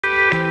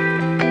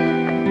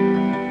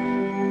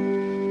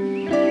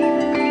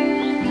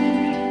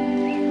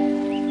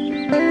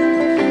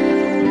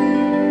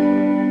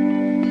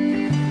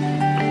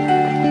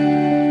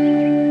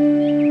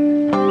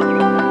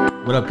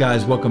What up,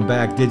 guys? Welcome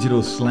back.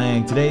 Digital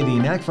Slang. Today, the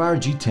Enacfire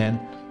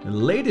G10, the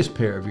latest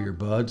pair of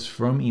earbuds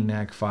from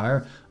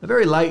Enacfire. A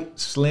very light,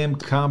 slim,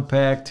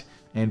 compact,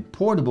 and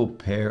portable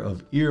pair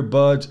of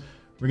earbuds.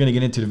 We're going to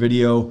get into the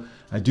video.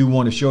 I do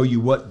want to show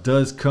you what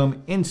does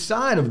come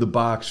inside of the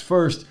box.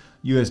 First,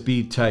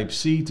 USB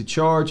Type-C to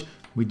charge.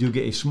 We do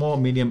get a small,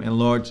 medium, and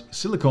large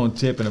silicone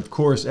tip. And of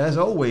course, as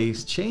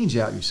always, change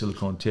out your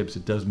silicone tips.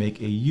 It does make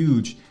a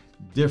huge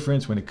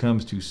difference when it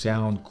comes to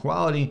sound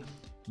quality.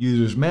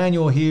 User's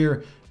manual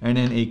here, and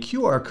then a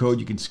QR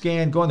code you can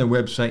scan, go on their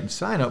website and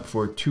sign up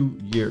for a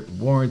 2-year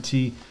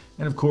warranty.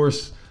 And of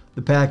course,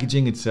 the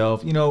packaging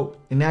itself. You know,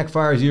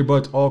 Enacfire's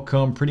earbuds all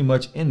come pretty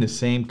much in the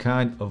same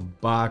kind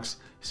of box,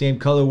 same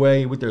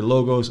colorway with their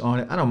logos on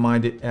it. I don't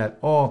mind it at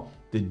all.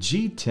 The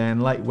G10,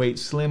 lightweight,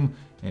 slim,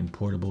 and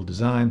portable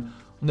design.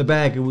 On the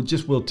back, it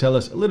will tell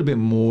us a little bit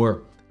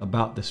more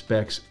about the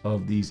specs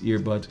of these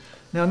earbuds.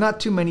 Now, not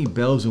too many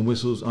bells and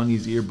whistles on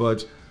these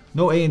earbuds.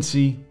 No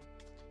ANC,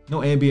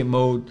 no ambient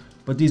mode,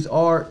 but these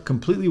are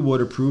completely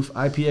waterproof,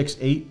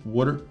 IPX8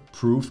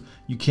 waterproof.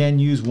 You can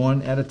use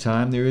one at a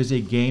time. There is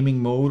a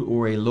gaming mode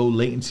or a low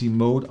latency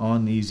mode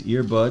on these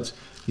earbuds.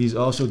 These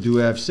also do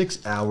have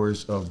 6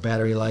 hours of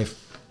battery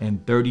life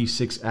and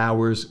 36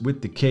 hours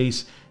with the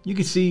case. You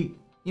can see,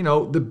 you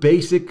know, the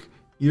basic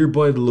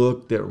earbud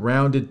look, that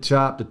rounded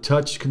top, the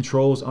touch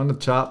controls on the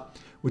top,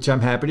 which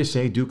I'm happy to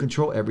say do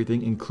control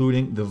everything,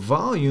 including the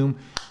volume,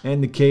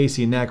 and the case,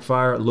 the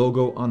Enacfire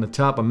logo on the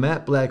top, a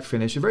matte black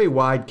finish, a very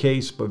wide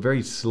case, but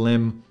very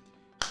slim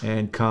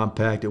and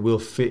compact. It will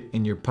fit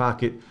in your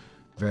pocket,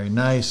 very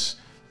nice.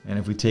 And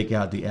if we take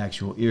out the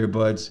actual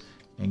earbuds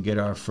and get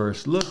our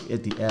first look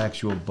at the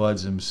actual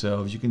buds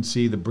themselves, you can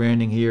see the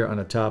branding here on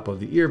the top of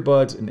the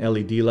earbuds, an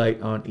LED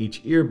light on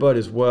each earbud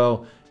as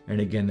well,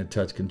 and again, the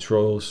touch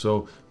controls.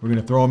 So we're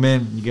gonna throw them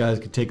in. You guys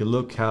can take a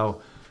look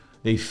how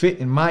they fit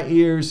in my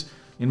ears.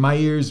 In my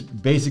ears,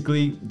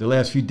 basically, the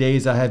last few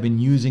days I have been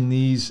using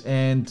these,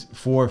 and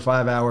 4 or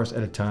 5 hours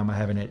at a time, I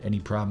haven't had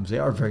any problems. They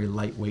are a very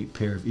lightweight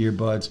pair of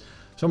earbuds.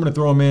 So I'm gonna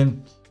throw them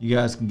in. You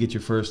guys can get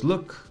your first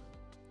look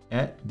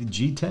at the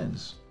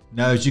G10s.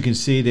 Now, as you can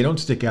see, they don't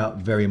stick out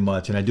very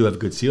much, and I do have a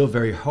good seal.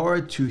 Very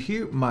hard to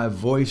hear my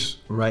voice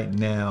right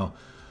now,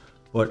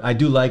 but I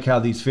do like how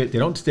these fit. They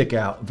don't stick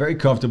out. Very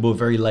comfortable,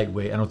 very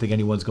lightweight. I don't think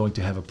anyone's going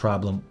to have a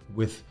problem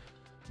with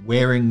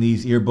wearing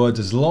these earbuds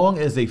as long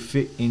as they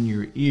fit in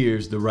your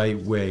ears the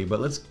right way. But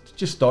let's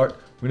just start.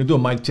 We're gonna do a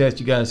mic test.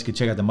 You guys can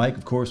check out the mic,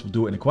 of course. We'll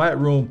do it in a quiet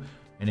room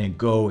and then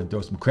go and throw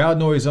some crowd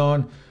noise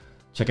on.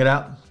 Check it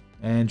out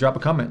and drop a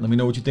comment. Let me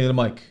know what you think of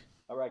the mic.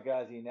 All right,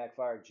 guys, the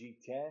Enacfire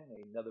G10,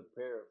 another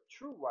pair of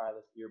true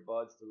wireless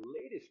earbuds, the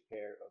latest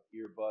pair of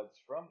earbuds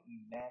from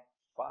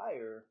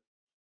Enacfire.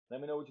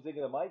 Let me know what you think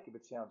of the mic, if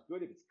it sounds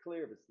good, if it's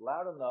clear, if it's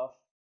loud enough.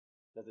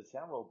 Does it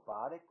sound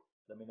robotic?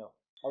 Let me know.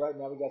 All right,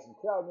 now we got some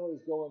crowd noise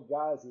going,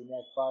 guys. The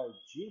Enacfire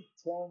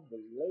G10,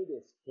 the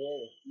latest pair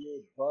of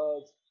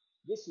earbuds.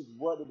 This is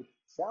what it would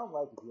sound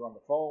like if you're on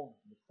the phone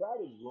in a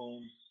crowded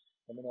room.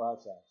 Let me know how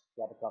it sounds.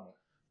 Drop a comment.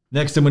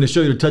 Next, I'm going to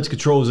show you the touch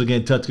controls.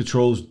 Again, touch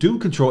controls do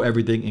control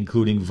everything,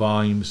 including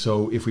volume.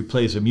 So if we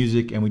play some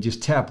music and we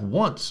just tap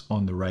once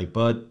on the right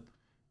bud,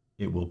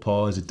 it will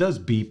pause. It does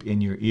beep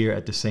in your ear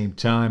at the same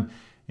time.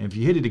 And if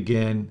you hit it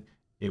again,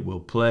 it will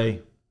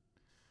play.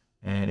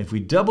 And if we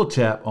double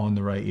tap on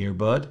the right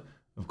earbud,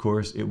 of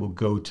course, it will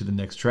go to the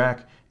next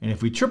track. And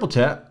if we triple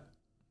tap,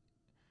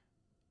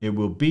 it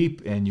will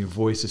beep and your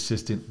voice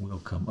assistant will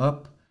come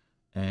up.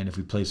 And if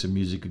we play some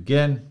music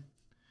again,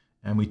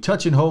 and we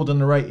touch and hold on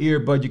the right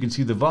earbud, you can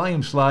see the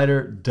volume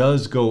slider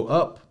does go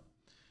up.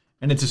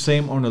 And it's the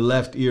same on the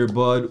left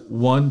earbud.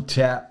 1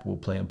 tap will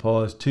play and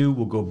pause. 2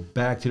 will go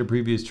back to the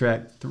previous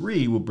track.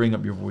 3 will bring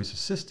up your voice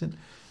assistant.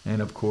 And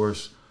of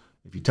course,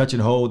 if you touch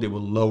and hold, it will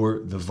lower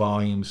the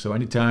volume. So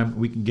anytime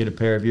we can get a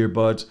pair of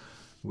earbuds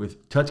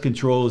with touch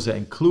controls that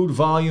include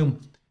volume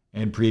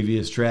and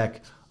previous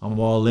track, I'm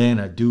all in.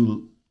 I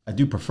do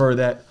prefer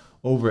that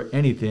over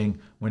anything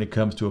when it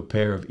comes to a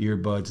pair of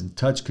earbuds and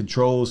touch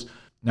controls.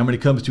 Now, when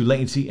it comes to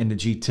latency and the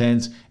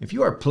G10s, if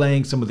you are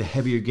playing some of the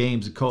heavier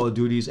games of Call of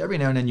Duties, every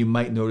now and then you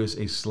might notice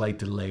a slight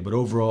delay, but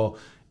overall,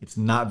 it's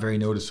not very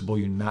noticeable.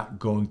 You're not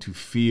going to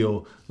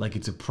feel like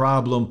it's a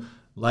problem.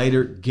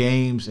 Lighter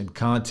games and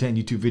content,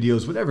 YouTube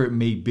videos, whatever it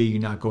may be,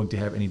 you're not going to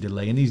have any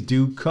delay. And these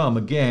do come,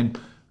 again,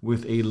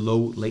 with a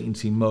low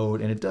latency mode,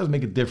 and it does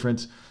make a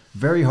difference.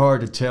 Very hard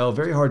to tell,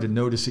 very hard to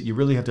notice it. You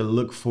really have to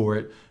look for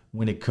it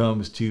when it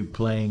comes to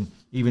playing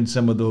even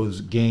some of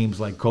those games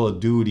like Call of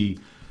Duty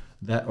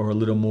that are a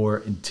little more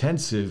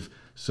intensive.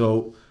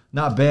 So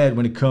not bad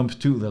when it comes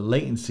to the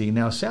latency.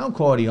 Now, sound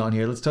quality on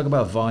here, let's talk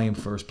about volume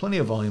first. Plenty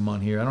of volume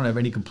on here. I don't have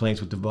any complaints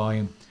with the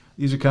volume.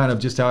 These are kind of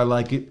just how I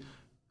like it.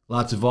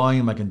 Lots of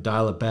volume. I can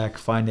dial it back,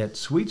 find that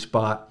sweet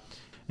spot.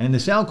 And the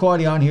sound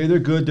quality on here, they're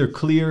good. They're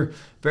clear,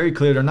 very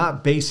clear. They're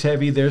not bass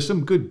heavy. There's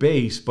some good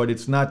bass, but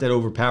it's not that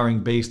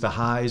overpowering bass. The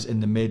highs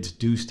and the mids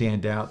do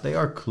stand out. They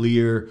are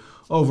clear.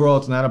 Overall,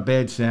 it's not a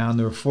bad sound.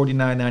 They're a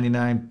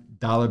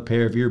 $49.99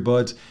 pair of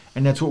earbuds,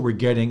 and that's what we're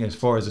getting as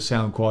far as the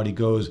sound quality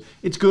goes.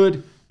 It's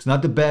good. It's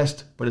not the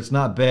best, but it's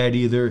not bad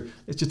either.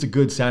 It's just a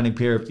good sounding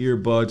pair of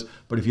earbuds.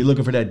 But if you're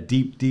looking for that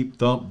deep, deep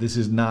thump, this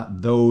is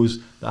not those.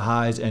 The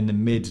highs and the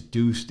mids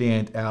do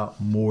stand out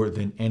more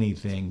than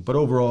anything. But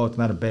overall, it's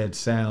not a bad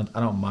sound.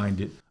 I don't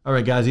mind it. All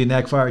right, guys, the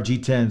Enacfire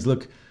G10s.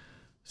 Look,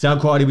 sound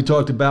quality we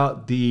talked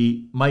about.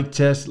 The mic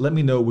test. Let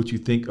me know what you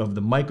think of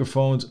the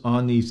microphones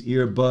on these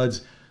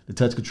earbuds. The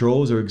touch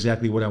controls are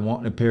exactly what I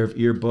want in a pair of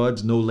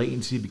earbuds. No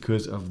latency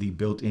because of the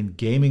built-in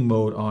gaming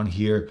mode on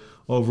here.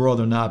 Overall,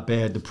 they're not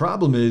bad. The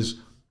problem is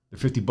they're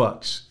 50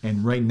 bucks.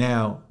 And right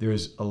now,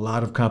 there's a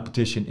lot of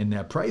competition in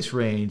that price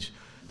range.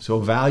 So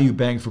value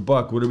bang for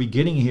buck. What are we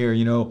getting here?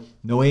 You know,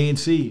 no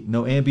ANC,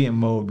 no ambient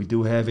mode. We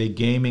do have a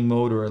gaming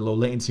mode or a low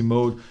latency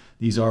mode.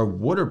 These are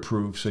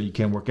waterproof, so you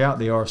can work out.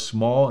 They are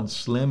small and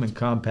slim and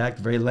compact,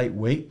 very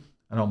lightweight.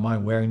 I don't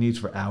mind wearing these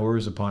for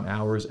hours upon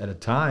hours at a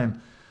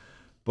time.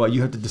 But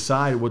you have to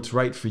decide what's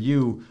right for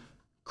you.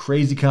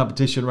 Crazy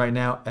competition right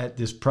now at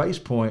this price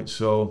point.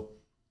 So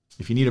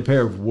if you need a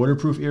pair of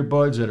waterproof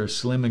earbuds that are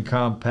slim and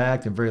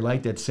compact and very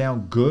light that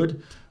sound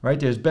good, right?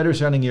 There's better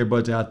sounding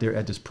earbuds out there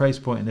at this price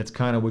point, and that's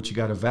kind of what you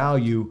got to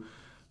value.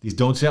 These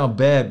don't sound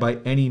bad by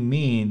any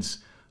means,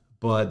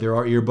 but there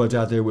are earbuds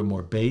out there with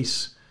more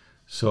bass.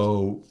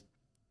 So,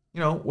 you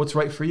know, what's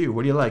right for you?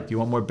 What do you like? Do you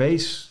want more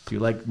bass? Do you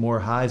like more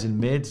highs and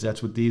mids?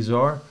 That's what these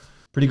are.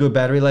 Pretty good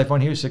battery life on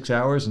here, 6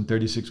 hours and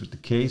 36 with the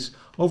case.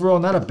 Overall,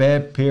 not a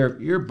bad pair of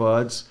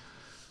earbuds.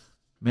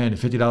 Man,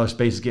 the $50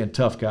 space is getting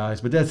tough,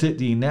 guys. But that's it,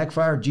 the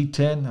Enacfire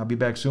G10. I'll be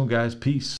back soon, guys. Peace.